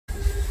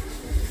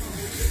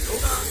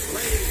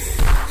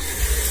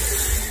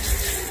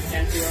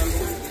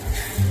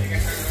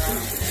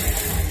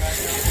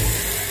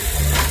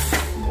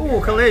Ooh,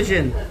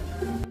 collision.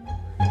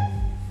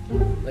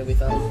 Like we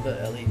thought it was the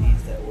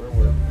LEDs that were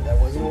working, that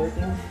wasn't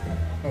working.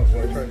 Oh, so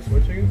I tried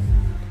switching?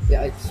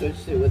 Yeah, I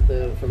switched it with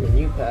from the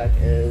new pack,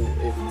 and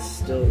it's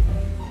still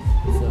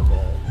it's not the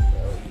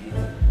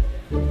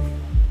LED.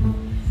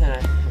 And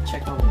I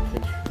checked on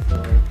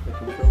the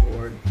control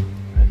board.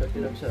 I hooked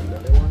it up to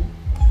another one.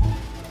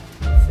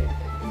 Same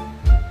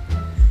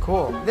thing.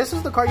 Cool. This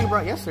is the car you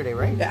brought yesterday,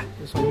 right? Yeah.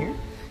 This one here?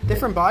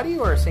 Different body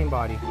or same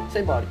body?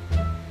 Same body.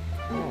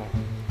 Oh.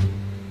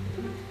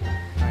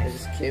 I Nice.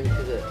 just came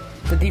because it.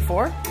 The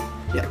D4?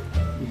 Yeah.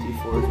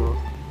 D4 as well.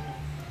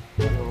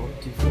 No,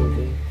 D4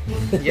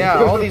 thing.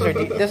 Yeah, all these are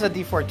this is a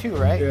D4 too,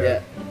 right?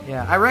 Yeah.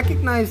 Yeah, I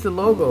recognize the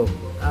logo.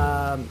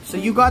 So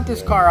you got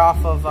this car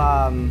off of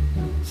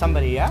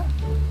somebody, yeah?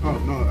 Oh,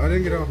 no, I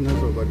didn't get it off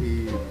Nezo, but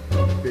he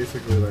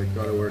basically like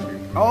got it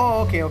working.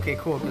 Oh, okay,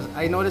 cool. Because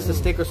I noticed the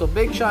sticker. So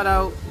big shout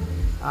out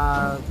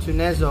to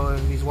Nezo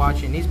if he's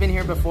watching. He's been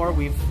here before.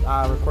 We've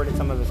recorded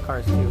some of his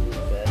cars too.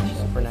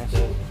 Super nice.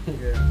 Yeah.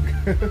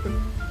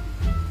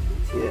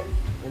 Yeah.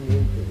 I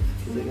mean,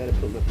 because I gotta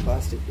put my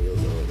plastic wheels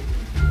on.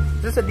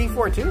 Is this a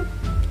D4 too?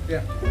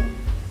 Yeah.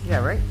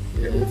 Yeah, right?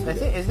 Yeah, I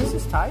think, is this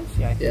his ties?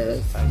 Yeah, I think Yeah, this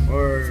is his ties.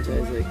 Or It's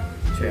like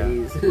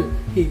Chinese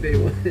eBay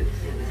one.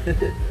 D3.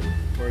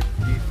 I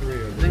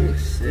That think.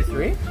 looks sick.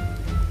 D3?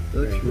 That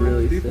looks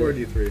really D4 or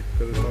sick. D3,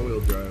 because it's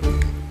all-wheel drive.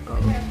 Oh.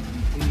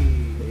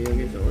 You don't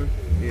get that one?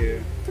 Yeah.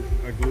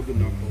 I glued the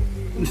knuckle.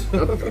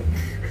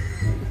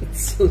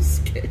 It's so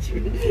sketchy.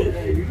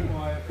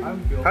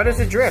 How does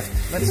it drift?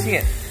 Let's see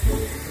it.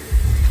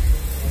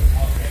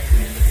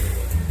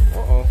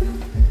 Uh-oh.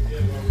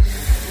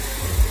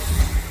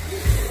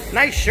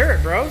 Nice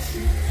shirt, bros.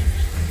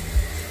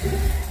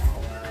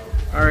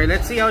 All right,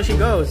 let's see how she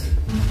goes.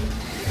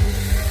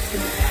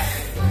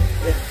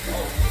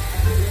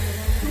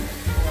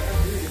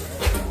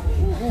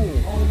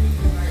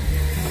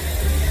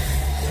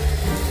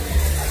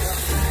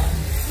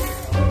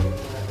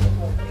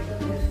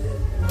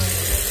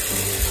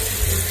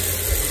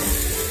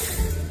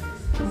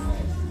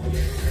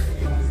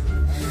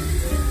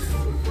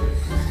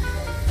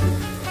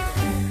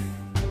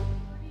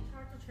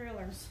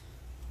 Trailers.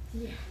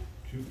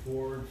 Two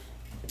Fords,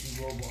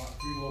 three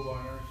low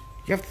liners.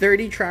 You have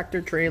 30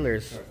 tractor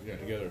trailers. Yeah,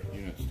 together,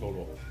 units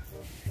total.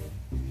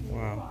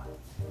 Wow.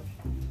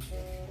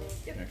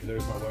 Yeah, because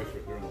there's my wife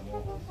right there in the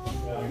mall.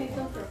 Okay,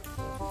 filter.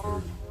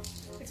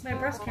 It's my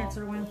breast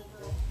cancer one.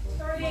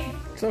 Sorry.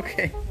 It's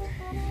okay.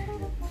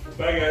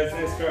 Bye guys,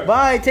 nice car.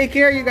 Bye. Take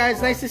care, you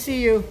guys. Nice to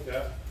see you.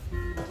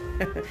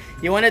 Yeah.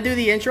 You want to do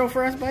the intro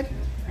for us, bud?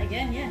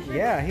 Again, yeah.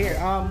 Yeah, here.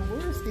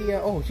 Where's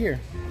the, oh, here.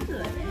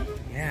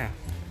 Yeah.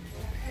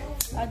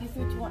 I'll do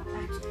 3, 2, 1,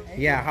 action.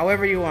 Yeah,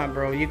 however you want,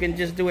 bro. You can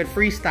just do it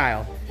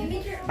freestyle.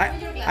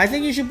 I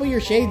think you should put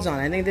your shades on.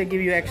 I think they give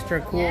you extra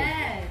cool,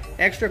 Yes.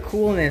 extra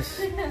coolness.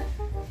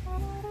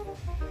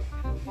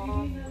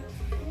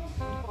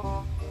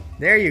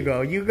 There you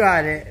go. You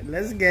got it.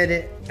 Let's get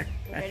it.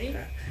 Ready?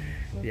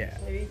 Yeah.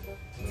 3,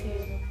 2,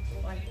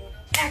 1,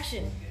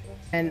 action.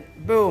 And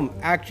boom,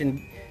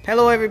 action.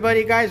 Hello,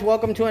 everybody, guys.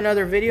 Welcome to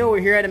another video. We're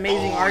here at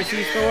Amazing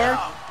RC Store.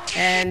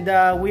 And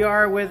we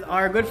are with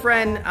our good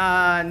friend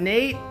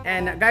Nate.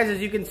 And guys, as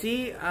you can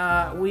see,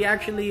 we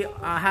actually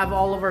have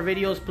all of our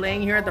videos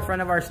playing here at the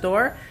front of our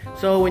store.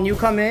 So when you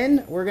come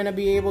in, we're gonna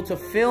be able to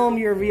film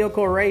your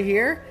vehicle right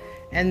here,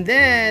 and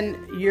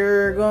then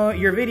your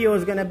video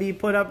is gonna be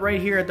put up right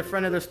here at the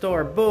front of the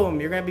store. Boom!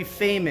 You're gonna be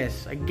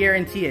famous. I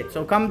guarantee it.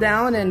 So come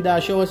down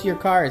and show us your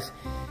cars.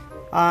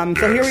 So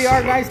here we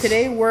are, guys.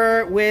 Today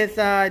we're with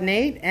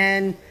Nate,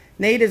 and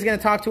Nate is going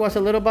to talk to us a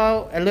little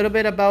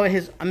bit about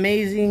his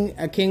amazing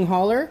King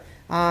hauler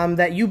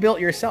that you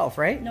built yourself,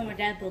 right? No, my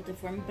dad built it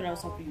for me, but I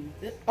was helping him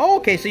with it. Oh,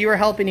 okay. So you were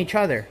helping each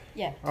other.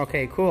 Yeah.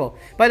 Okay, cool.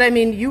 But I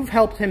mean, you've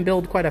helped him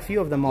build quite a few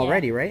of them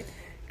already, right?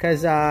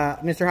 Because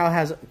Mr. Howell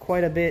has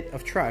quite a bit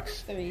of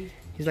trucks. 30.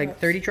 He's like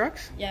 30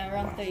 trucks? Yeah,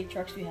 around 30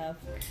 trucks we have.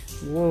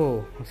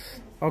 Whoa.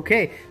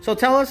 Okay. So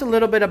tell us a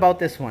little bit about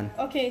this one.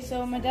 Okay,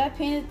 so my dad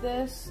painted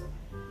this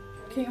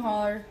King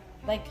hauler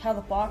like how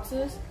the box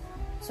is.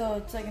 So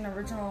it's like an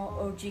original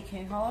OG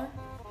King hauler,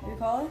 we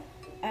call it.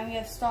 And we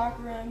have stock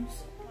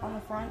rims on the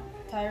front,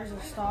 tires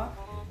are stock.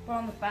 But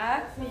on the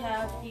back, we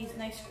have these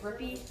nice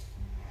grippy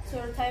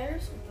sort of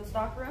tires with the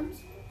stock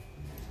rims.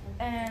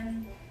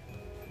 And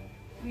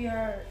we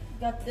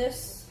got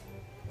this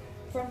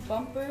front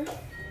bumper.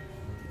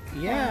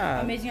 Yeah.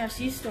 Amazing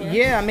RC Store.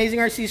 Yeah, Amazing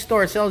RC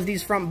Store sells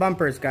these front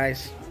bumpers,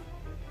 guys.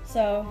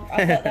 So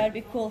I thought that would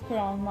be cool to put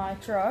on my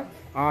truck.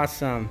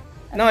 Awesome.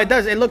 No, it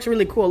does. It looks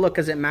really cool. Look,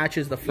 because it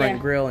matches the front Yeah.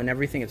 grill and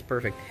everything. It's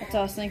perfect. That's what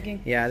I was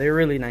thinking. Yeah, they're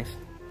really nice.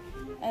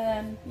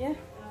 And then,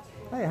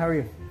 yeah. Hey, how are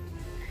you?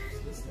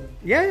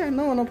 Yeah,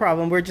 no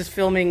problem. We're just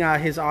filming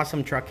his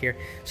awesome truck here.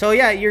 So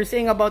yeah, you're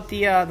saying about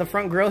the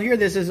front grill here.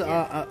 This is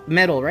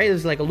metal, right? This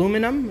is like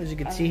aluminum, as you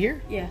can see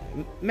here. Yeah.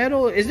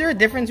 Metal. Is there a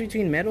difference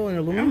between metal and I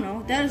aluminum? don't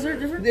know. That is there a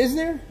difference? Is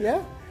there?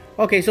 Yeah.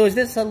 Okay, so is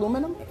this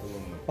aluminum?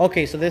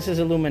 Okay, so this is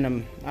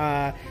aluminum.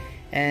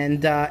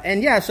 And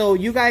yeah, so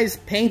you guys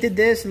painted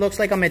this. Looks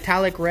like a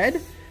metallic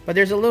red. but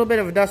there's a little bit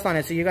of dust on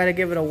it, so you got to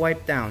give it a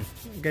wipe down.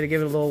 You got to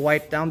give it a little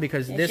wipe down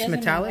because this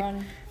metallic,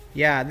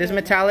 yeah, this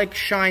metallic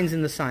shines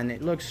in the sun.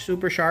 It looks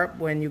super sharp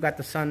when you got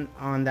the sun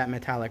on that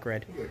metallic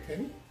red.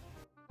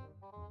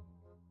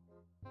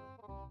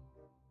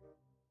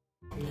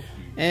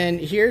 And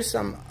here's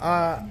some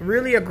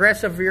really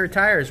aggressive rear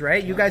tires,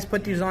 right? You guys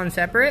put these on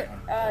separate?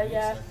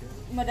 Yeah.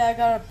 My dad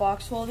got a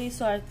box full of these,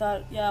 so I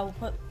thought, yeah, we'll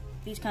put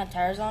these kind of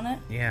tires on it.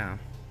 Yeah.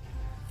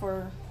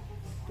 For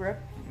grip.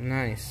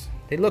 Nice.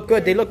 They look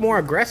good. They look more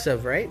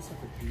aggressive, right?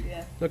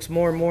 Yeah. Looks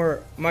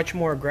much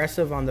more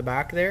aggressive on the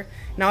back there.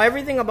 Now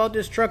everything about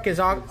this truck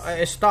is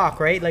stock,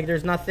 right? Like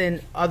there's nothing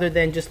other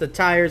than just the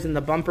tires and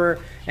the bumper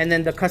and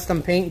then the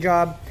custom paint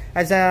job.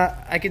 As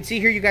I can see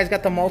here, you guys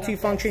got the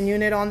multi-function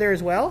unit on there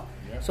as well.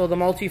 So the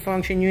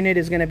multi-function unit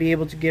is going to be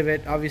able to give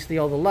it obviously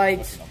all the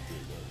lights.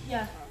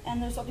 Yeah.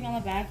 And there's something on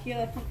the back here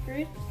that's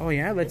great. Oh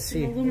yeah, let's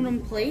see. An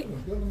aluminum plate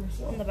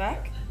on the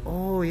back.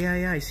 Oh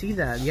yeah, I see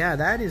that. Yeah,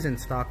 that is in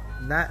stock.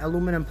 That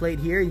aluminum plate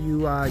here,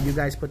 you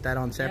guys put that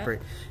on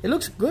separate. Yeah. It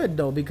looks good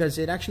though because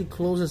it actually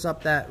closes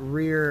up that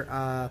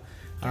rear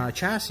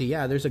chassis.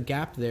 Yeah, there's a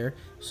gap there.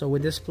 So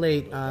with this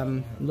plate,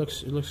 it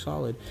looks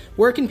solid.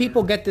 Where can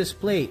people get this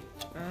plate?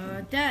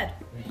 Dad.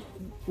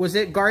 Was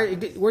it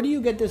where do you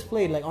get this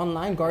plate? Like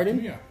online,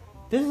 Garden? Yeah.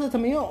 This is a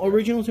Tamiya,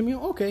 original Tamiya.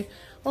 Okay,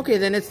 okay,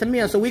 then it's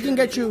Tamiya. So we can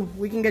get you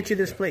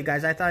this plate,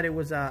 guys. I thought it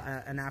was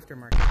an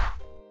aftermarket.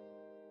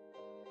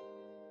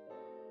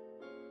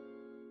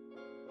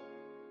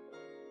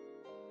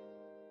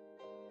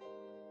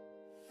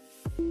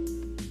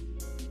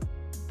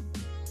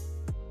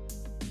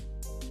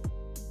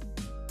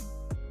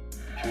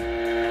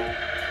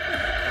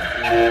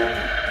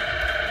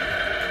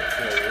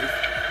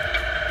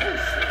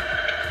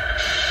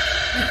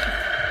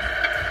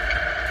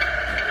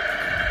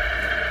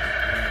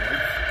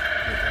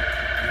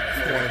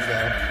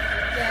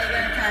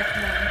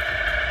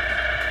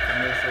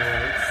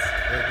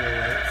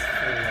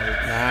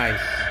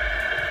 Nice.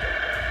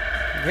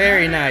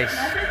 Very nice.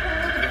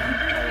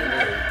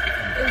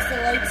 It's the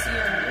lights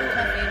here.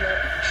 My favorite.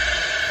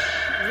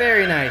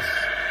 Very nice.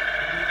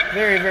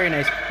 Very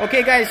nice.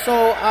 Okay, guys.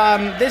 So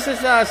this is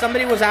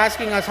somebody was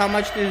asking us how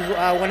much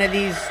does one of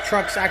these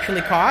trucks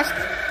actually cost.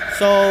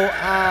 So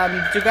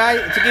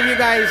to give you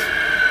guys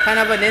kind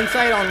of an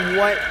insight on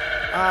what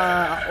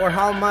or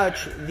how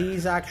much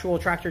these actual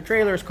tractor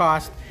trailers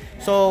cost.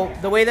 So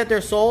the way that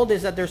they're sold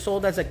is that they're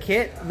sold as a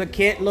kit. The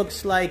kit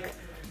looks like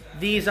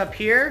these up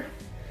here.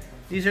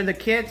 These are the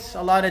kits.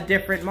 A lot of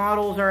different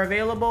models are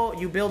available.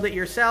 You build it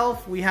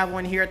yourself. We have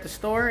one here at the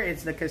store.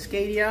 It's the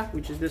Cascadia,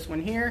 which is this one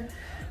here.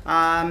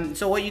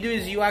 So what you do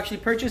is you actually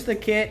purchase the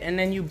kit and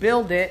then you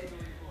build it.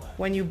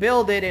 When you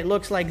build it, it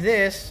looks like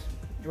this,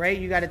 right?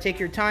 You got to take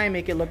your time,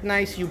 make it look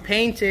nice. You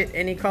paint it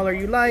any color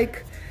you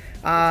like.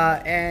 You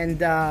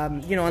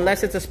know,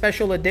 unless it's a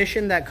special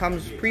edition that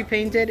comes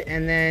pre-painted,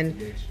 and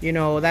then, you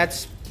know,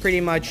 that's pretty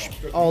much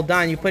all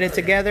done. You put it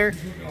together.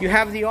 You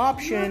have the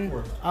option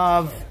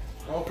of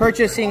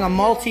purchasing a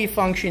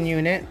multi-function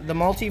unit. The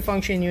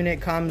multi-function unit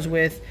comes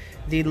with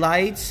the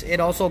lights. It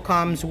also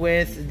comes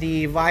with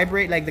the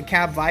vibrate, like the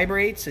cab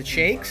vibrates, it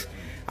shakes,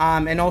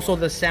 and also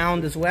the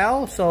sound as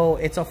well. So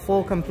it's a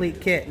full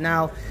complete kit.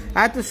 Now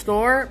at the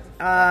store,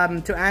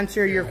 to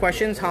answer your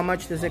questions, how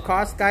much does it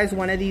cost, guys?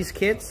 One of these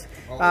kits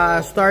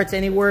starts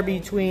anywhere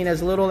between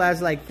as little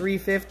as like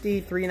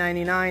 $350,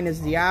 $399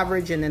 is the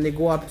average, and then they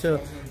go up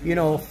to, you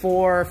know,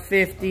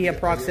 $450,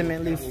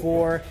 approximately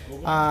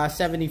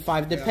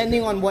 $475,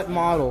 depending on what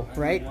model,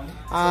 right?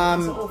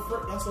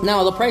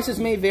 Now the prices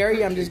may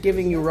vary. I'm just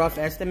giving you rough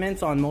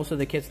estimates on most of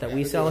the kits that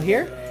we sell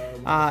here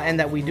and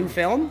that we do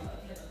film.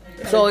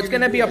 So it's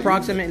going to be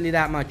approximately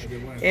that much.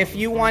 If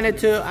you wanted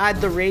to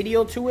add the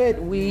radio to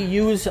it, we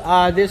use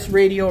this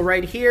radio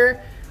right here,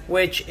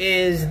 which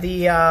is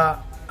the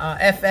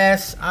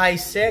FS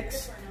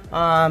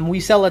i6. We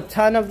sell a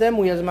ton of them.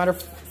 We, as a matter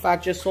of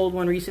fact, just sold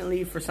one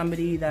recently for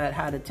somebody that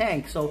had a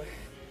tank. So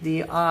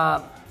the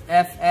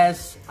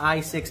FS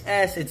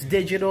i6S, it's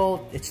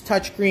digital, it's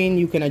touchscreen.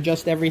 You can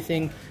adjust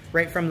everything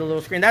right from the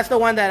little screen. That's the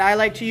one that I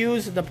like to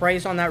use. The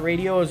price on that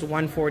radio is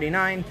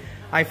 $149.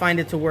 I find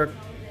it to work,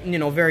 you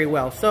know, very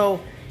well. So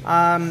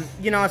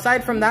you know,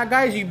 aside from that,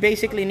 guys, you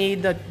basically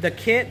need the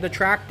kit, the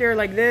tractor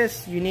like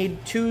this. You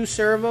need 2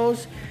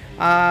 servos,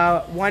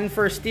 one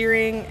for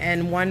steering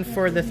and one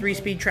for the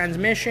 3-speed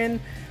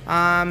transmission.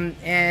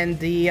 And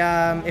the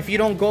if you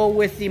don't go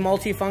with the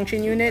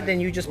multi-function unit, then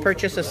you just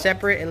purchase a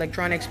separate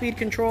electronic speed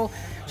control.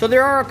 So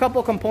there are a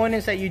couple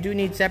components that you do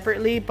need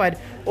separately, but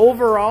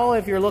overall,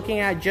 if you're looking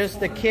at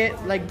just the kit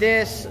like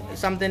this,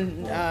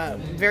 something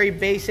very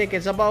basic,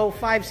 it's about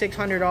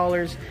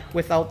 $500–600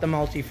 without the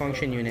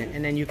multi-function unit,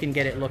 and then you can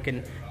get it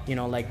looking, you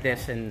know, like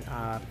this. And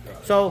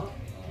so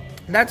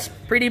that's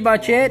pretty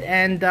much it.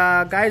 And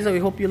guys, I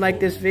hope you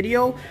like this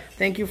video.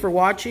 Thank you for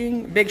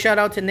watching. Big shout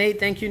out to Nate.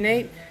 Thank you,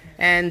 Nate.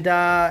 And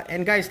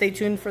guys, stay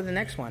tuned for the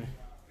next one.